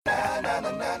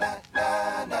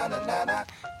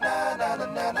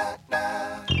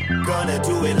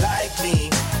do it like me.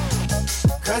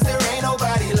 Cause there ain't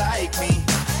nobody like me.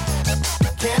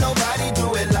 Can't nobody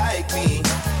do it like me.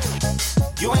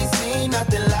 You ain't seen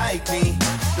nothing like me.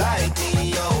 Like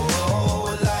me,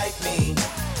 oh, like me.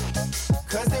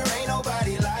 Cause there ain't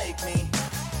nobody like me.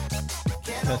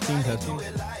 Testing.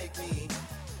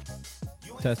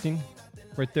 Testing.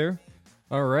 Right there.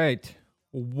 All right.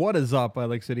 What is up,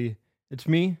 Lake City? It's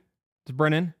me. It's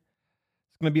Brennan.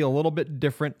 It's going to be a little bit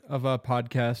different of a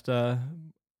podcast.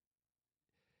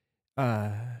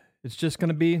 It's just going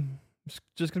to be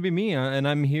me, and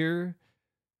I'm here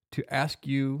to ask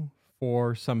you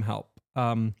for some help.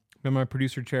 I'm in my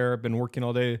producer chair. I've been working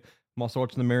all day. I'm also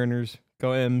watching the Mariners.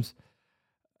 Go M's.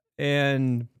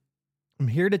 And I'm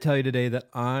here to tell you today that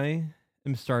I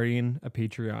am starting a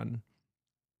Patreon.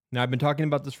 Now, I've been talking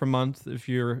about this for months. If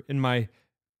you're in my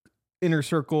inner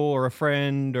circle or a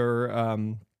friend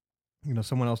or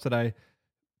someone else that I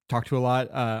talk to a lot,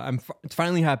 it's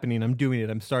finally happening. I'm doing it.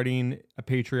 I'm starting a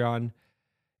Patreon,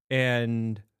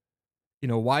 and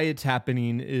why it's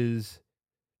happening is,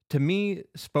 to me,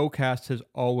 Spokecast has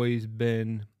always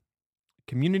been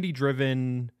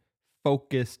community-driven,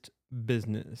 focused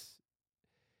business.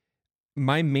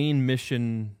 My main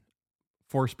mission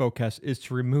for Spokecast is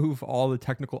to remove all the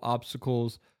technical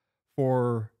obstacles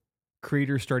for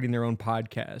creators starting their own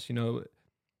podcast.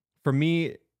 For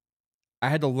me, I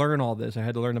had to learn all this. I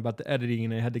had to learn about the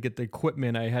editing. I had to get the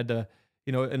equipment. I had to,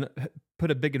 and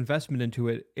put a big investment into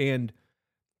it. And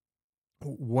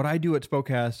what I do at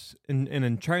Spokecast and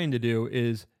I'm trying to do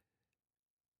is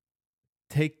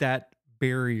take that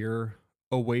barrier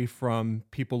away from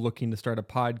people looking to start a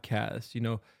podcast.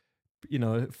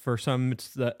 For some, it's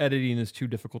the editing is too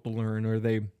difficult to learn, or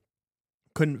they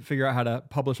couldn't figure out how to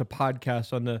publish a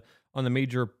podcast on the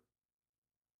major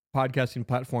podcasting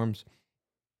platforms.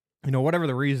 Whatever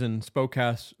the reason,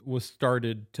 Spokecast was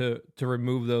started to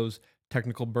remove those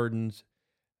technical burdens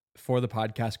for the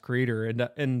podcast creator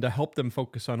and to help them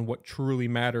focus on what truly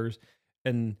matters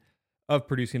and of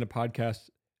producing a podcast.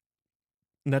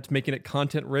 And that's making it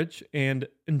content rich and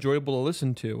enjoyable to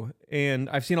listen to. And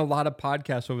I've seen a lot of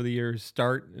podcasts over the years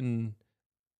start and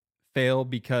fail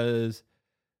because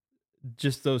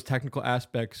just those technical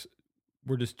aspects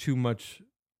were just too much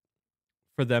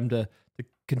for them to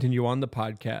continue on the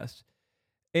podcast.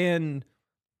 And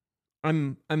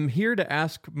I'm here to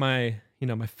ask my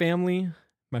family,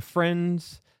 my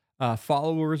friends,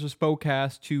 followers of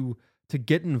Spokecast to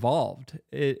get involved.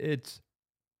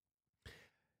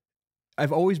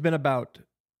 I've always been about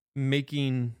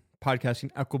making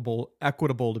podcasting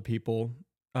equitable to people,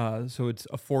 so it's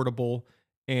affordable,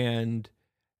 and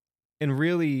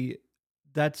really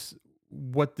that's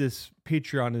what this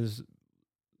Patreon is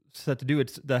set to do.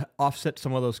 It's to offset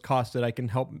some of those costs that I can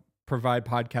help provide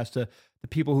podcasts to the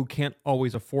people who can't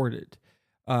always afford it.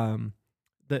 And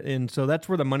so that's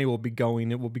where the money will be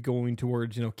going. It will be going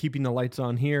towards keeping the lights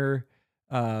on here,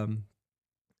 and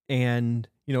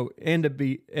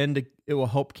it will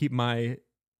help keep my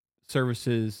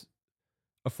services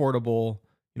affordable,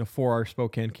 for our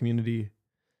Spokane community.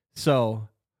 So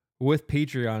with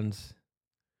Patreons,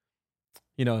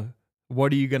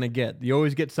 what are you going to get? You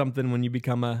always get something when you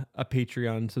become a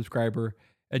Patreon subscriber,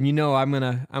 and I'm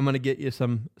going to get you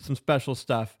some special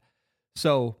stuff.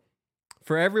 So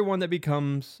for everyone that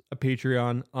becomes a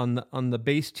Patreon on the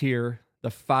base tier, the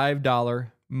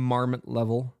 $5 Marmot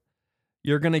level,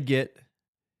 you're going to get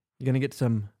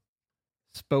some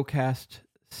Spokecast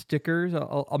stickers.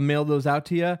 I'll mail those out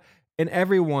to you. And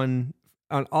everyone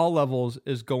on all levels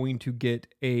is going to get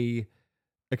a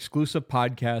exclusive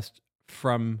podcast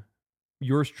from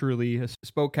yours truly, a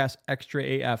Spokecast Extra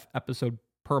AF episode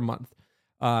per month.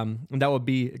 And that will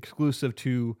be exclusive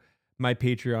to my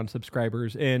Patreon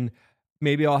subscribers. And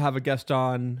maybe I'll have a guest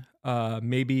on.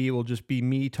 Maybe it will just be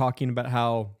me talking about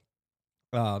how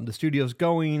the studio's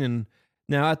going. And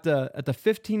now at the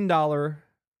 $15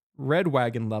 Red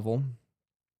Wagon level,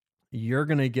 you're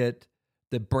going to get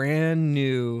the brand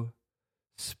new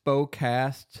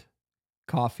Spokecast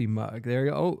coffee mug. There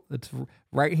you go. Oh, it's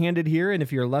right-handed here. And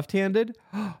if you're left-handed,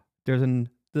 there's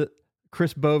the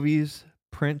Chris Bovey's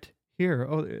print here.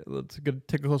 Oh, let's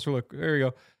take a closer look. There you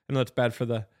go. I know that's bad for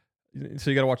so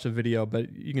you got to watch the video,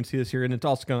 but you can see this here. And it's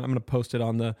also I'm going to post it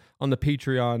on the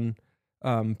Patreon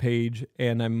page.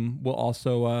 And we'll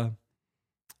also,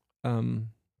 you'll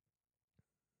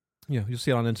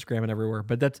see it on Instagram and everywhere,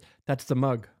 but that's the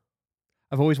mug.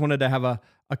 I've always wanted to have a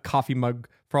coffee mug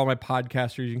for all my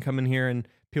podcasters. You can come in here and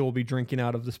people will be drinking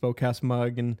out of the Spokecast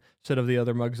mug instead of the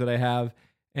other mugs that I have.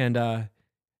 And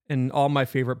all my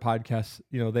favorite podcasts,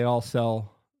 they all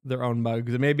sell their own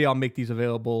mugs. And maybe I'll make these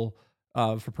available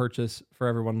for purchase for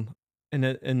everyone And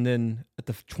then at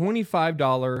the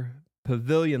 $25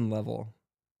 pavilion level,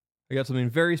 I got something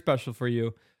very special for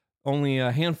you. Only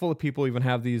a handful of people even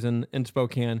have these in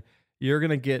Spokane. You're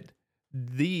going to get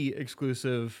the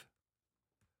exclusive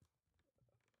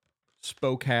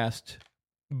Spokecast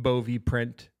Bovie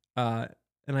print. And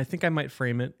I think I might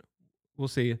frame it. We'll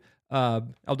see. I'll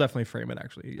definitely frame it,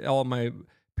 actually. All of my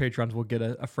patrons will get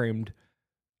a framed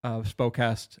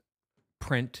Spokecast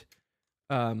print.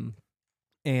 And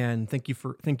thank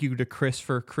you to Chris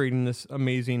for creating this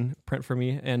amazing print for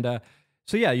me. And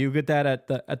so yeah, you get that at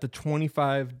the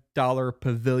 $25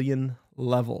 pavilion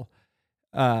level,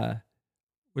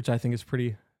 which I think is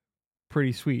pretty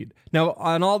sweet. Now,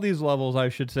 on all these levels, I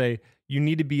should say you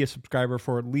need to be a subscriber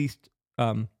for at least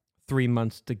 3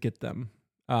 months to get them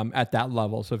at that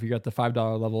level. So if you're at the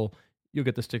 $5 level, you'll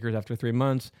get the stickers after 3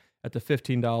 months. At the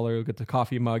 $15, you'll get the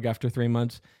coffee mug after 3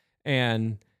 months.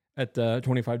 And at the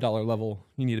 $25 level,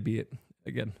 you need to be at,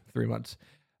 again, 3 months.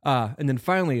 And then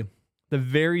finally, the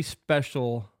very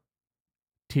special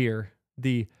tier,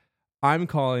 I'm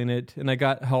calling it, and I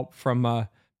got help from my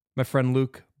friend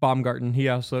Luke Baumgarten.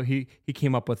 He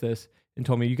came up with this and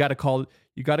told me you got to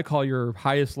call your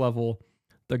highest level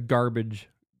the garbage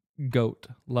goat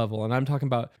level, and I'm talking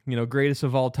about greatest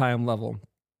of all time level.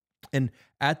 And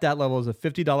at that level is a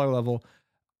 $50 level.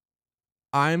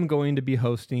 I'm going to be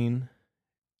hosting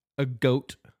a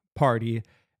goat party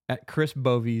at Chris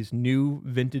Bovie's new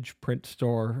vintage print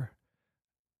store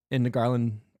in the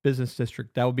Garland Business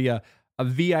District. That will be a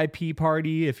VIP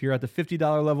party if you're at the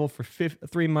 $50 level for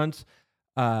 3 months.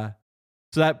 So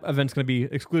that event's going to be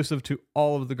exclusive to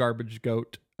all of the Garbage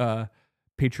Goat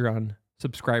Patreon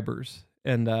subscribers,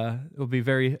 and it'll be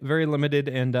very, very limited.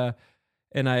 And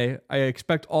I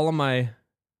expect all of my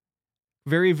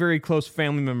very, very close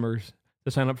family members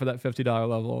to sign up for that $50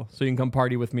 level, so you can come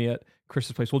party with me at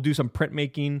Chris's place. We'll do some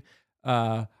printmaking.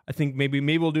 I think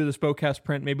maybe we'll do the Spokecast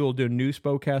print. Maybe we'll do a new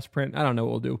Spokecast print. I don't know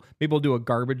what we'll do. Maybe we'll do a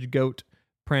Garbage Goat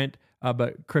print.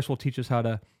 But Chris will teach us how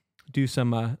to do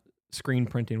some screen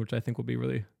printing, which I think will be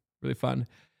really, really fun.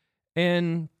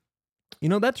 And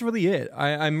that's really it.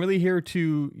 I'm really here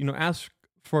to ask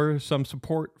for some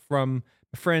support from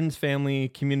friends, family,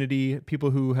 community, people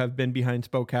who have been behind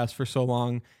Spokecast for so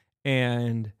long,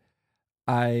 and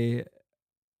this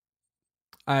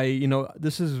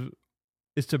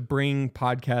is to bring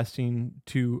podcasting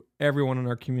to everyone in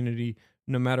our community,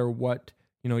 no matter what,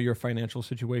 your financial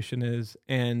situation is.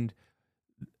 And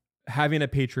having a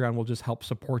Patreon will just help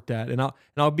support that. And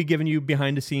I'll be giving you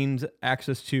behind the scenes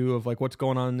access to of like what's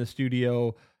going on in the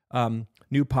studio,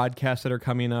 new podcasts that are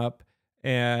coming up.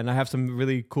 And I have some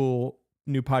really cool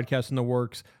new podcasts in the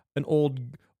works, an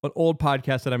old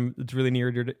podcast it's really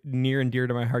near and dear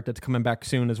to my heart that's coming back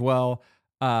soon as well.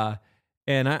 And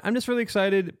I'm just really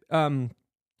excited.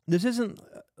 This isn't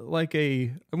like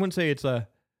I wouldn't say it's a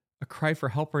cry for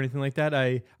help or anything like that.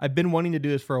 I've been wanting to do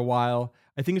this for a while.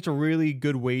 I think it's a really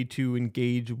good way to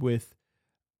engage with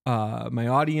my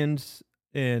audience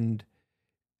and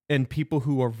people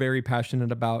who are very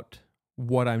passionate about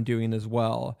what I'm doing as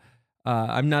well.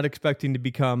 I'm not expecting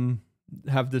to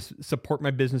have this support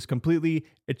my business completely.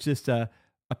 It's just a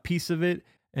piece of it.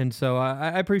 And so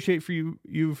I appreciate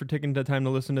you for taking the time to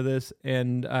listen to this.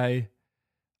 And I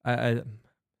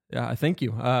thank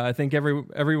you. I thank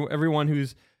everyone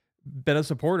who's been a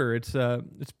supporter. It's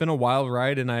been a wild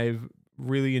ride, and I've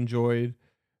really enjoyed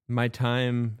my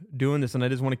time doing this. And I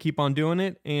just want to keep on doing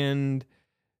it and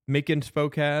making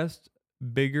Spokecast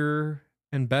bigger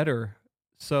and better.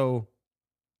 So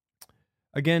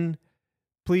again,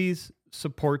 please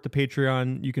support the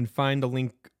Patreon. You can find a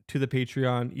link to the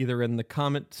Patreon either in the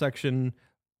comment section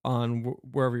on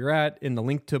wherever you're at, in the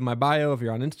link to my bio if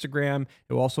you're on Instagram.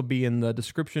 It will also be in the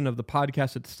description of the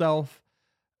podcast itself.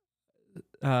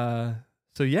 So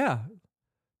yeah,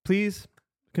 please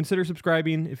consider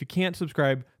subscribing. If you can't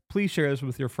subscribe, please share this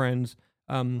with your friends.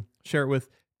 Share it with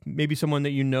maybe someone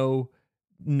that you know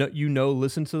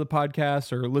listens to the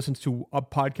podcast or listens to a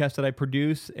podcast that I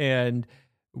produce and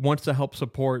wants to help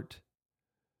support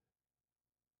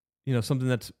something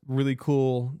that's really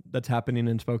cool that's happening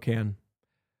in Spokane.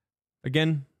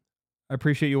 Again, I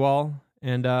appreciate you all,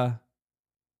 and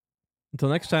until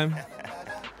next time,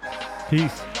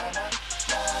 peace.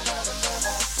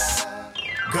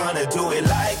 Gonna do it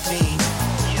like me,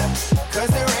 cause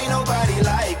there ain't nobody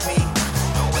like me.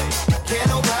 Can't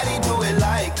nobody do it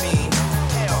like me.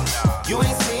 You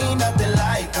ain't seen nothing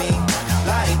like me,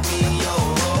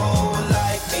 oh,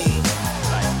 like me.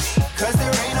 Cause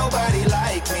there ain't nobody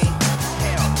like me.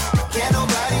 Can't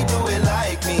nobody do it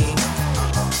like me.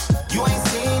 You ain't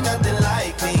seen nothing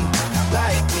like me,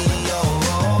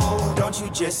 oh. Don't you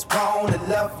just just wanna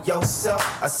love yourself?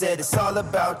 I said it's all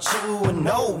about you and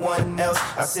no one else.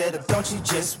 I said, don't you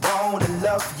just wanna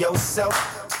love yourself?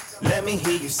 Let me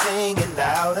hear you sing it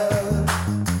louder.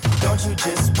 Don't you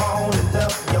just wanna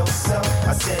love yourself?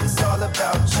 I said it's all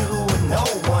about you and no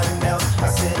one else. I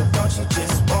said, don't you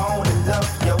just wanna love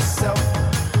yourself?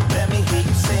 Let me hear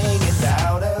you sing it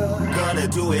louder. Gonna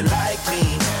do it like me,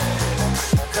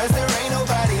 'cause there ain't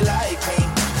nobody like me.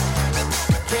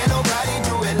 Can't nobody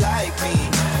do it like me.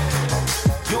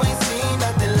 You ain't seen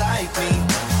nothing like me,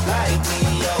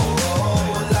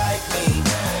 oh, like me.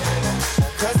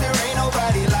 'Cause there ain't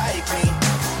nobody like me.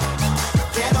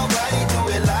 Can't nobody do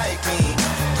it like me.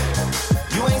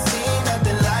 You ain't seen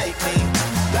nothing like me,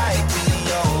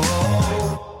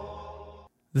 oh.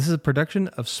 This is a production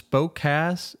of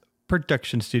Spokecast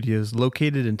Production Studios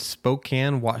located in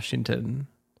Spokane, Washington.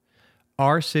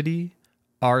 Our city,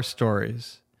 our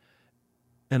stories.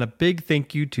 And a big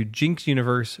thank you to Jinx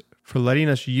Universe for letting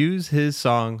us use his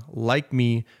song Like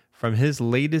Me from his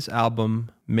latest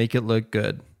album, Make It Look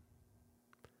Good.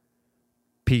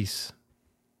 Peace.